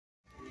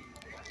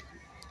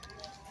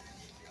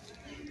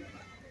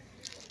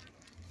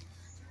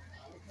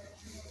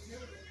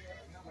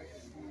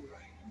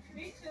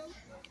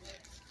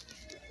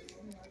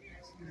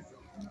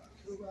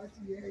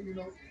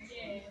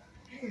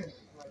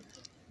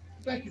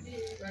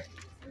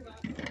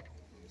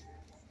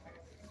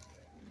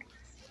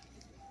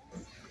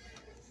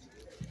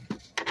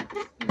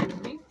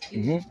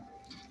Mm-hmm.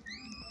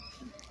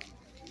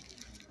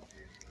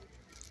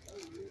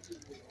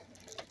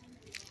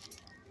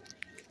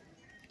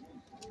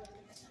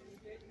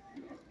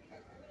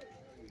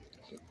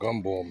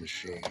 Gumball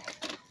machine.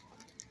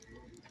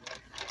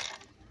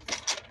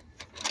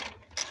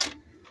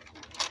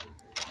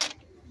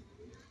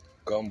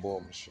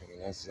 Gumball machine.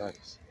 That's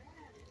nice.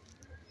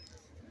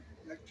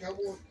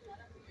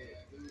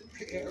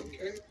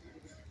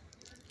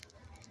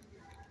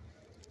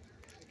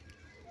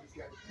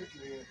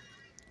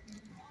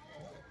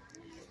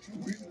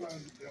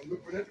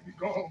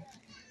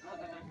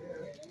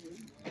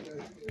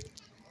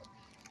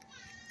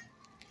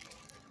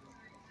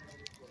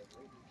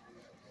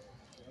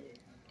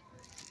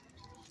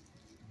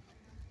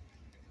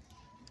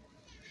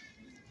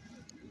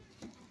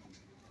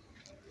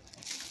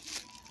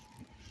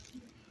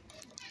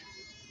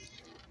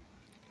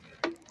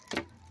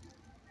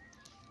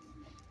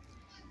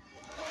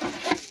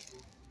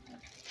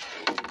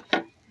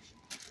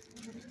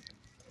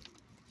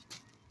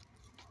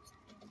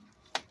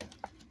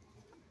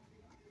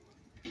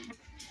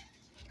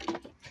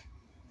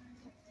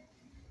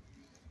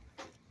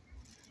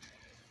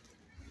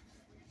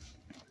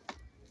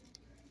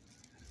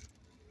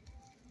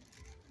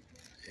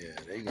 Yeah,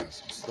 they got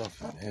some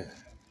stuff in here.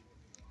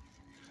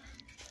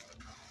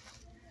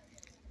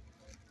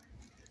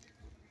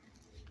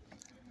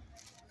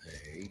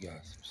 Hey, he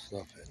got some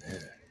stuff in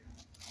here.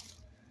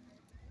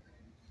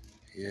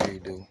 Yeah, he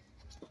do.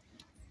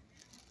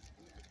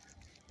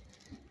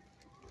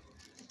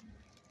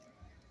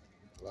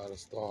 A lot of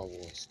Star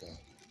Wars stuff.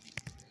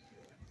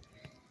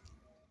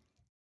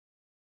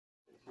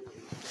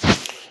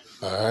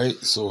 Alright,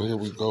 so here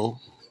we go.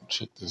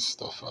 Check this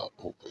stuff out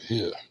over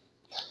here.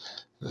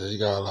 He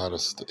got a lot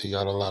of he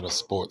got a lot of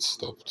sports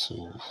stuff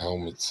too,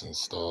 helmets and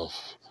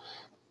stuff.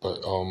 But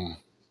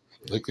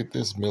look at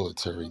this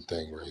military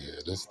thing right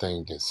here. This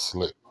thing gets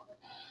slick.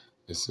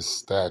 It's a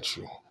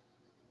statue.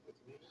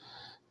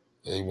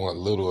 They want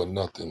little or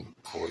nothing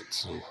for it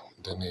too.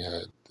 Then they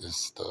had this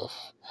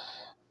stuff.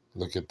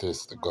 Look at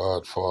this, the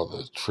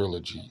Godfather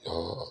trilogy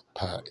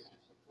pack.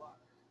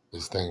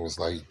 This thing was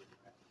like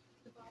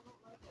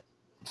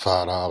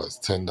 $5,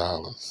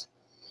 $10.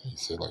 He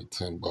said like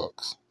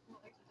 $10.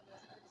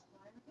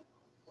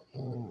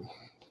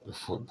 The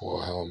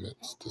football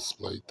helmets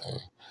display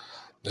thing.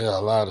 There are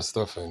a lot of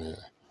stuff in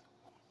there.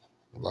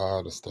 A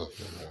lot of stuff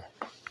in there.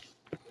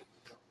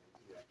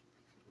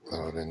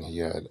 Then he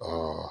had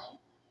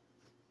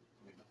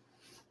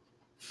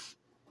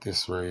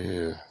this right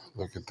here.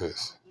 Look at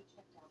this.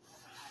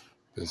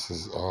 This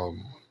is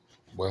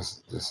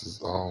what's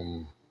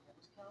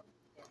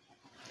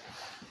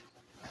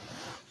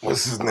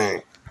his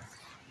name?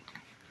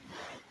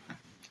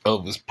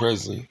 Elvis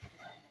Presley.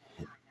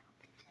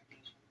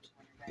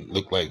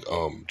 Looked like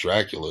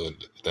Dracula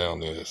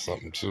down there or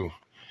something too.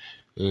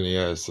 Then he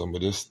had some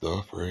of this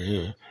stuff right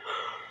here.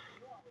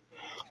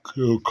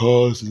 Kill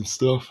cars and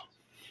stuff.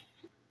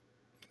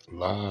 A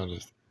lot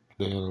of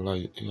they had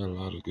a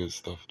lot of good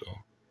stuff though.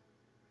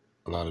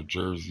 A lot of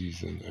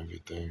jerseys and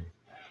everything.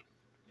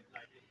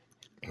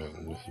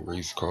 And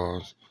race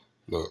cars.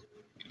 Look,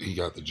 he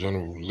got the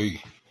General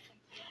Lee.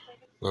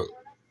 Look,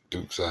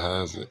 Dukes of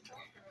Hazzard.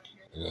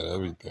 He got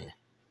everything.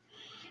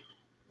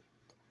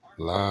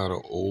 A lot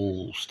of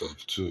old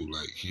stuff too,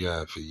 like he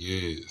had for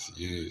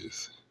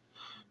years.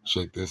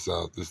 Check this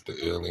out. This is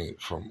the alien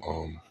from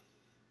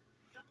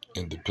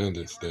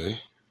Independence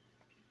Day.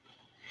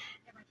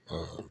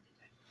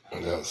 I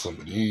got some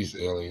of these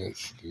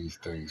aliens, these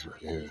things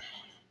right here.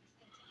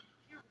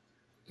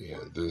 Yeah,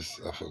 this,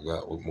 I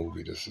forgot what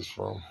movie this is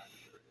from.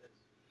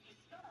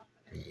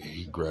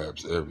 He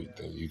grabs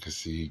everything. You can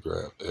see he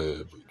grabbed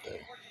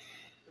everything.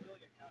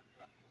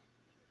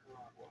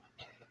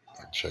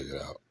 Check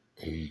it out.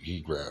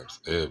 He grabs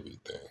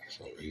everything.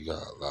 So he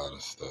got a lot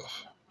of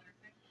stuff.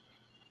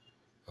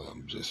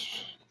 I'm just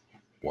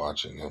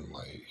watching him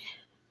like,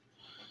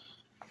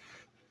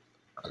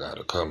 I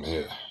gotta come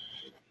here.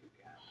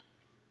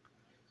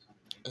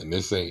 And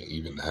this ain't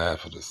even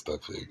half of the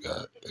stuff they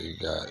got.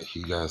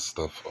 He got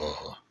stuff.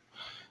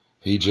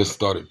 He just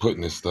started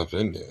putting this stuff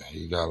in there.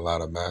 He got a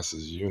lot of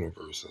Masters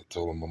Universe. I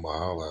told him I'm gonna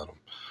holler at him.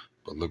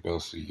 But look what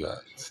else he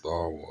got.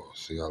 Star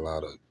Wars. He got a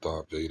lot of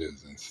Darth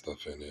Vaders and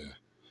stuff in there.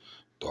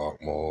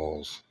 Dark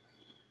Mauls.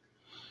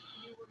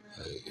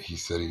 He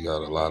said he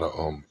got a lot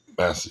of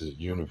Master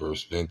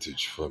Universe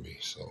vintage for me.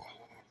 So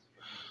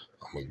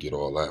I'm gonna get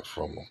all that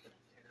from him.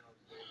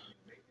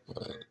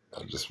 But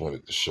I just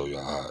wanted to show you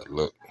how it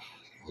looked.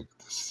 Look at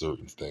the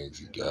certain things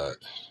he got.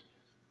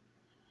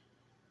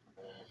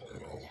 You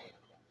know,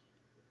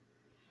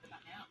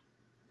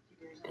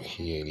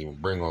 he ain't even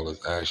bring all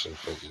his action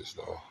figures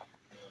though.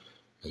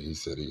 And he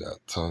said he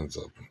got tons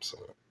of them,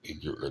 so he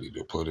get ready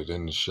to put it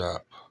in the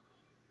shop.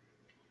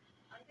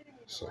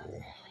 So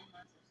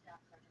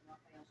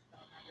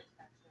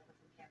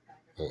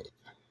look,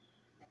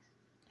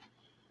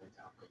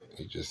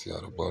 He just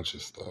got a bunch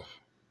of stuff.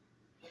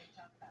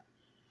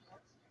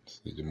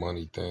 See the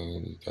money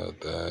thing, he got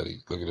that.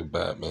 Look at the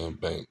Batman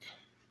Bank.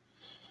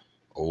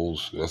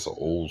 That's an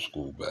old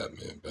school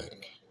Batman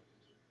Bank.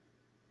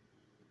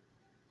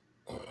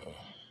 Uh,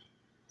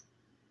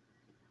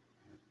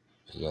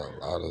 he got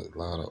a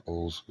lot of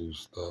old school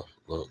stuff.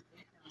 Look,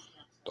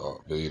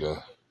 Darth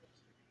Vader,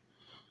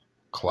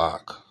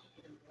 clock.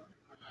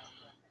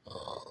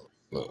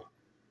 Look,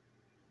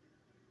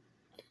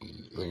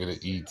 look at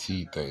the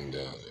ET thing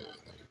down there.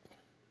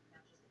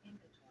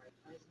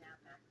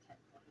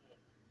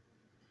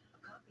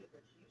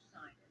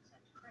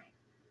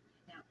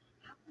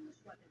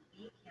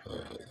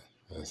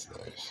 That's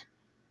nice.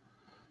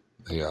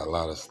 They got a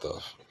lot of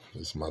stuff.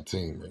 It's my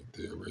team right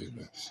there,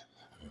 Ravens.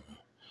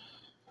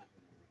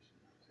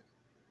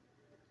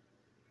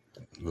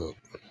 Look,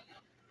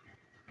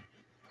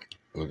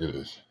 look at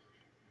this.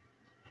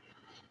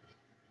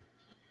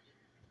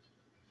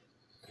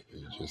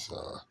 You just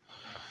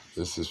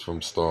this is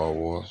from Star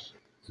Wars.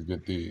 Look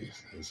at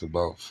these. It's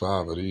about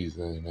 5 of these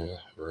in here,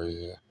 right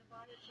here.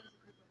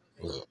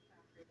 Look,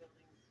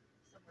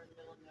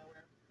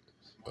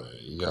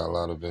 you got a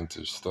lot of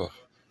vintage stuff.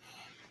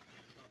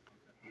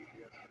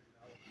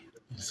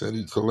 He said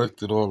he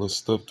collected all this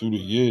stuff through the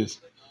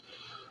years.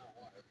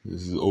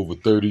 This is over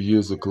 30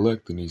 years of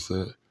collecting, he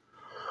said.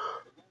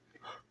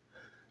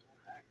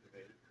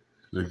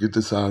 Look at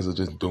the size of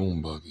this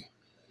dome buggy.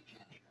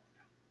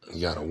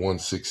 You got a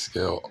 1/6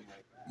 scale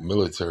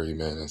military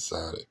man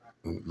inside it.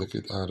 Look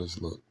at how this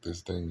look.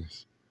 This thing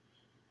is,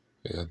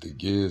 they got the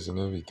gears and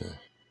everything.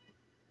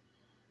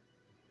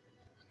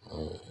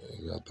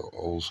 You got the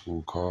old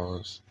school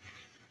cars.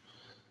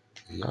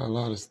 You got a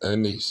lot of,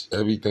 and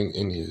everything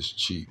in here is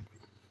cheap.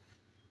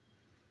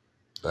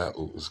 That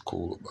was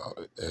cool about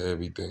it.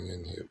 Everything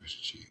in here was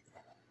cheap.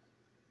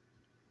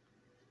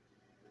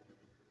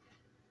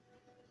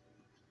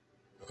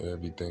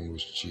 Everything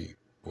was cheap.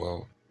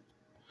 Well,